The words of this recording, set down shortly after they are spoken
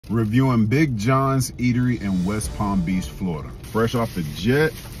Reviewing Big John's Eatery in West Palm Beach, Florida. Fresh off the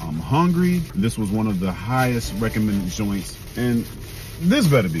jet, I'm hungry. This was one of the highest recommended joints, and this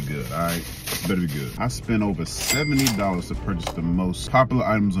better be good, all right? Better be good. I spent over $70 to purchase the most popular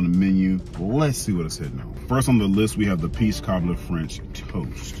items on the menu. Let's see what it's hitting on. First on the list, we have the peach cobbler French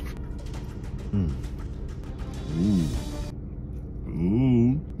toast.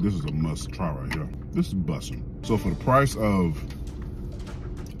 Ooh, this is a must try right here. This is busting. So for the price of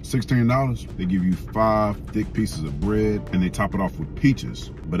 $16, they give you 5 thick pieces of bread and they top it off with peaches.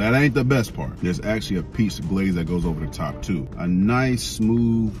 But that ain't the best part. There's actually a peach glaze that goes over the top too. A nice,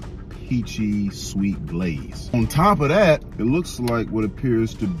 smooth, peachy, sweet glaze. On top of that, it looks like what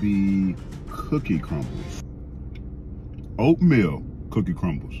appears to be cookie crumbles. Oatmeal cookie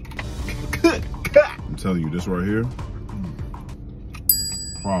crumbles. I'm telling you, this right here,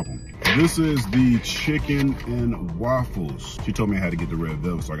 problem. This is the chicken and waffles. She told me I had to get the red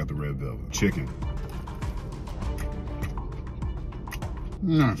velvet, so I got the red velvet. Chicken.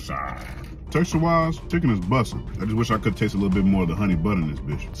 Texture-wise, chicken is busting. I just wish I could taste a little bit more of the honey butter in this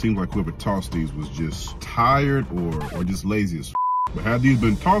bitch. Seems like whoever tossed these was just tired or just lazy as f. But had these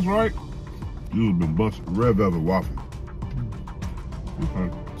been tossed right, these would have been busting. Red velvet waffle. Okay.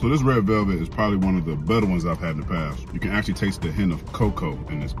 So this red velvet is probably one of the better ones I've had in the past. You can actually taste the hint of cocoa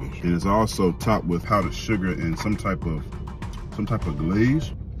in this bitch. And it's also topped with powdered sugar and some type of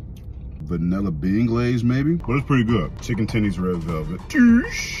glaze. Vanilla bean glaze maybe, but it's pretty good. Chicken tendies red velvet.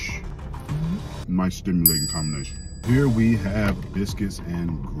 Nice stimulating combination. Here we have biscuits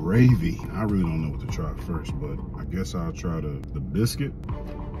and gravy. I really don't know what to try first, but I guess I'll try the biscuit.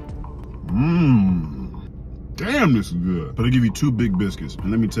 Damn, this is good. But they give you 2 big biscuits,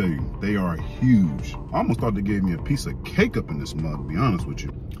 and let me tell you, they are huge. I almost thought they gave me a piece of cake up in this mug, to be honest with you.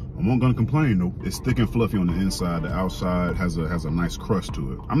 I'm not gonna complain though. It's thick and fluffy on the inside. The outside has a nice crust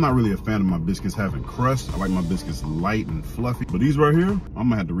to it. I'm not really a fan of my biscuits having crust. I like my biscuits light and fluffy. But these right here, I'm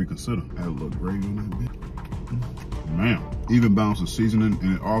gonna have to reconsider. Add a little gravy on that bit. Man, even balance of seasoning,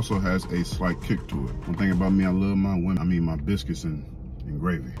 and it also has a slight kick to it. One thing about me, I love my women. I mean my biscuits and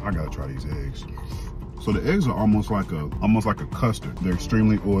gravy. I gotta try these eggs. So the eggs are almost like a custard. They're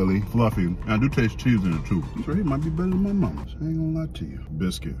extremely oily, fluffy, and I do taste cheese in it too. These right here might be better than my mama's. I ain't gonna lie to you.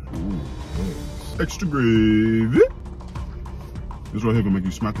 Biscuit. Ooh, eggs. Extra gravy. This right here gonna make you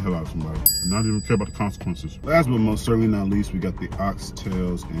smack the hell out of somebody and not even care about the consequences. Last but most certainly not least, we got the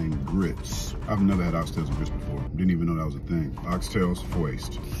oxtails and grits. I've never had oxtails and grits before. Didn't even know that was a thing. Oxtails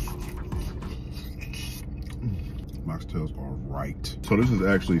foist. Oxtails are right. So this is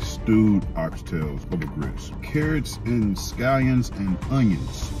actually stewed oxtails over grits. Carrots and scallions and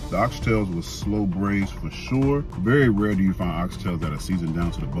onions. The oxtails was slow braised for sure. Very rare do you find oxtails that are seasoned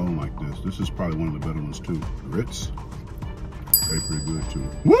down to the bone like this. This is probably one of the better ones too. Grits, they pretty good too.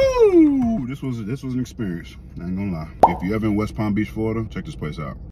 Woo! This was an experience. I ain't gonna lie. If you're ever in West Palm Beach, Florida, check this place out.